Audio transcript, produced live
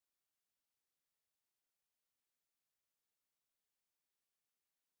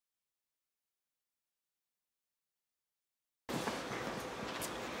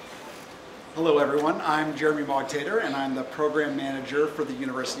Hello everyone, I'm Jeremy Moghtader and I'm the program manager for the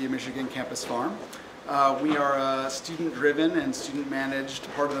University of Michigan Campus Farm. We are a student-driven and student-managed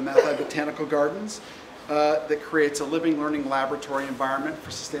part of the Mathi Botanical Gardens that creates a living learning laboratory environment for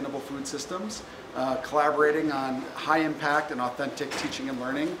sustainable food systems, collaborating on high-impact and authentic teaching and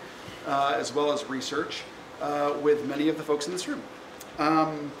learning, as well as research with many of the folks in this room.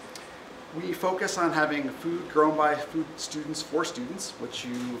 We focus on having food grown by food students for students, which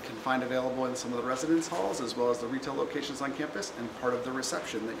you can find available in some of the residence halls as well as the retail locations on campus and part of the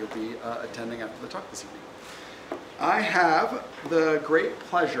reception that you'll be attending after the talk this evening. I have the great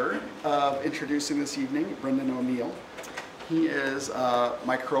pleasure of introducing this evening Brendan O'Neill. He is a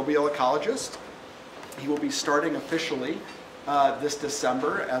microbial ecologist. He will be starting officially this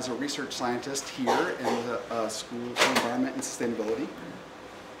December as a research scientist here in the School of Environment and Sustainability.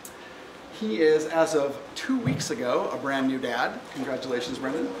 He is, as of 2 weeks ago, a brand new dad. Congratulations,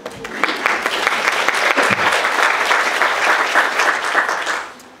 Brendan.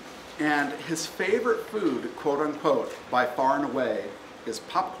 And his favorite food, quote unquote, by far and away, is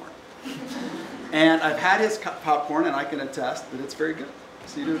popcorn. And I've had his popcorn and I can attest that it's very good.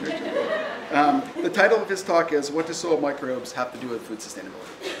 So you do a great job. The title of his talk is, What do Soil Microbes Have to Do with Food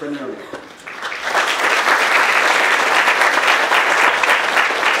Sustainability? Brendan O'Neill.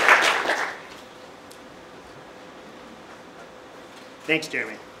 Thanks,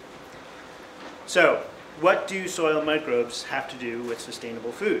 Jeremy. So, what do soil microbes have to do with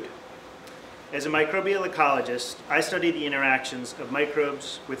sustainable food? As a microbial ecologist, I study the interactions of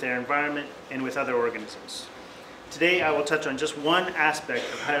microbes with their environment and with other organisms. Today, I will touch on just one aspect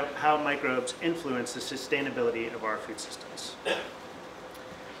of how microbes influence the sustainability of our food systems.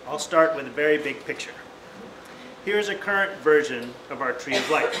 I'll start with a very big picture. Here is a current version of our tree of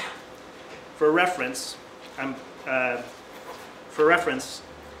life. For reference,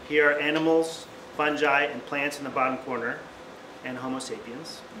 here are animals, fungi, and plants in the bottom corner, and Homo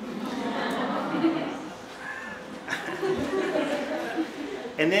sapiens.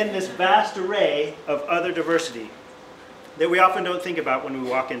 And then this vast array of other diversity that we often don't think about when we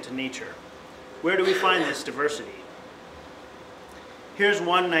walk into nature. Where do we find this diversity? Here's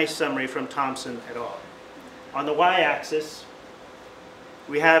one nice summary from Thompson et al. On the y-axis,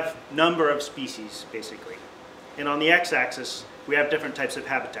 we have number of species, basically. And on the x-axis, we have different types of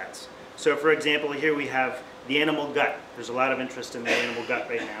habitats. So for example, here we have the animal gut. There's a lot of interest in the animal gut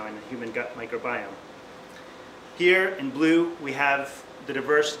right now in the human gut microbiome. Here in blue, we have the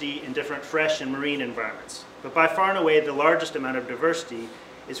diversity in different fresh and marine environments. But by far and away, the largest amount of diversity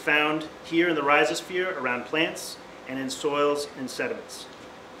is found here in the rhizosphere around plants and in soils and sediments.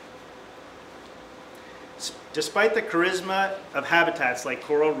 Despite the charisma of habitats like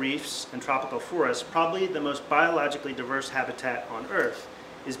coral reefs and tropical forests, probably the most biologically diverse habitat on Earth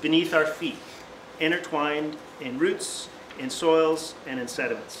is beneath our feet, intertwined in roots, in soils, and in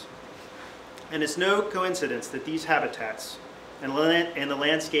sediments. And it's no coincidence that these habitats and the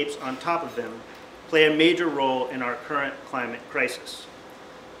landscapes on top of them play a major role in our current climate crisis.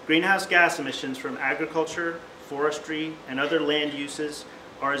 Greenhouse gas emissions from agriculture, forestry, and other land uses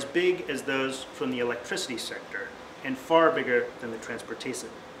are as big as those from the electricity sector and far bigger than the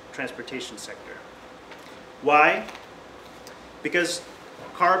transportation sector. Why? Because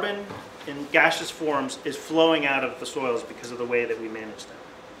carbon in gaseous forms is flowing out of the soils because of the way that we manage them.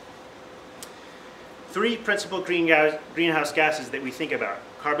 Three principal greenhouse gases that we think about,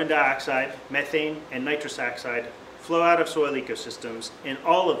 carbon dioxide, methane, and nitrous oxide, flow out of soil ecosystems, and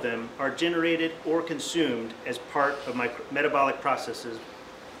all of them are generated or consumed as part of metabolic processes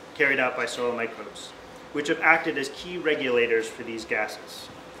carried out by soil microbes, which have acted as key regulators for these gases.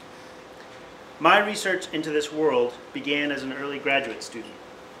 My research into this world began as an early graduate student,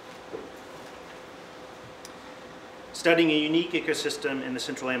 studying a unique ecosystem in the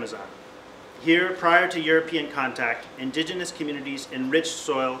central Amazon. Here, prior to European contact, indigenous communities enriched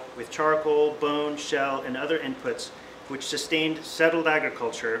soil with charcoal, bone, shell, and other inputs which sustained settled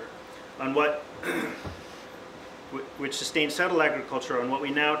agriculture on what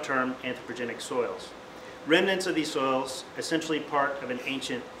we now term anthropogenic soils. Remnants of these soils, essentially part of an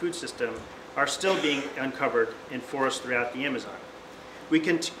ancient food system, are still being uncovered in forests throughout the Amazon. We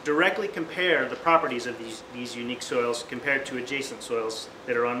can directly compare the properties of these unique soils compared to adjacent soils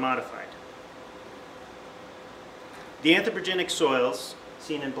that are unmodified. The anthropogenic soils,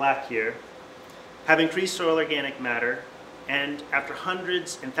 seen in black here, have increased soil organic matter and after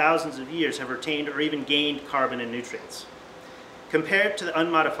hundreds and thousands of years have retained or even gained carbon and nutrients. Compared to the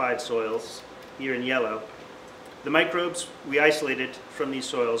unmodified soils, here in yellow, the microbes we isolated from these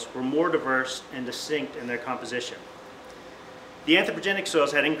soils were more diverse and distinct in their composition. The anthropogenic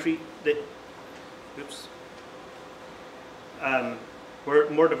soils had were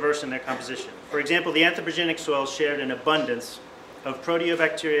more diverse in their composition. For example, the anthropogenic soil shared an abundance of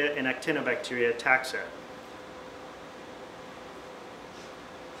proteobacteria and actinobacteria taxa,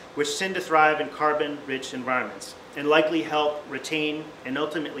 which tend to thrive in carbon-rich environments and likely help retain and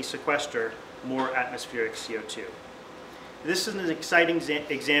ultimately sequester more atmospheric CO2. This is an exciting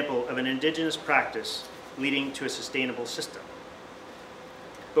example of an indigenous practice leading to a sustainable system.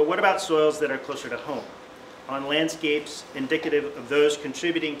 But what about soils that are closer to home, on landscapes indicative of those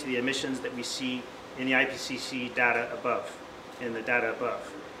contributing to the emissions that we see in the IPCC data above,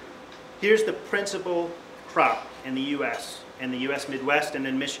 Here's the principal crop in the US Midwest and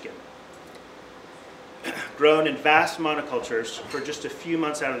in Michigan, grown in vast monocultures for just a few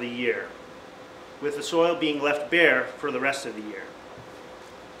months out of the year, with the soil being left bare for the rest of the year.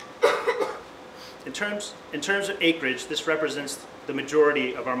 In terms of acreage, this represents the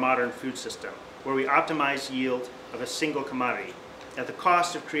majority of our modern food system, where we optimize yield of a single commodity at the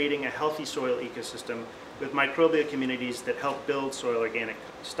cost of creating a healthy soil ecosystem with microbial communities that help build soil organic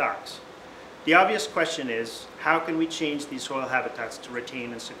stocks. The obvious question is, how can we change these soil habitats to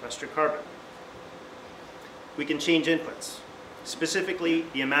retain and sequester carbon? We can change inputs, specifically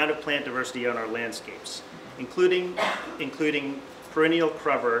the amount of plant diversity on our landscapes, including perennial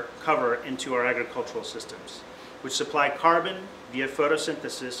cover into our agricultural systems, which supply carbon via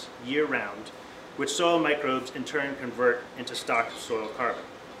photosynthesis year-round, which soil microbes in turn convert into stocked soil carbon.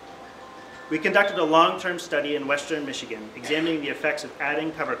 We conducted a long-term study in western Michigan examining the effects of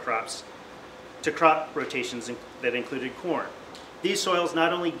adding cover crops to crop rotations that included corn. These soils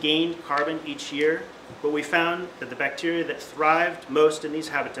not only gained carbon each year, but we found that the bacteria that thrived most in these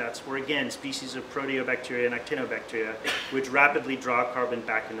habitats were again species of proteobacteria and actinobacteria, which rapidly draw carbon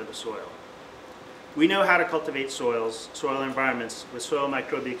back into the soil. We know how to cultivate soil environments with soil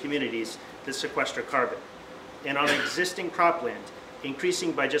microbial communities that sequester carbon. And on existing cropland,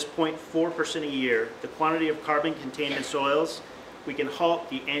 increasing by just 0.4% a year, the quantity of carbon contained in soils, we can halt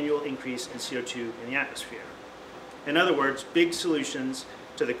the annual increase in CO2 in the atmosphere. In other words, big solutions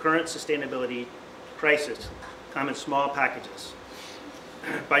to the current sustainability crisis come in small packages.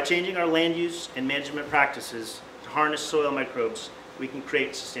 By changing our land use and management practices to harness soil microbes, we can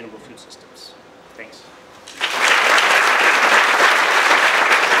create sustainable food systems. Thanks.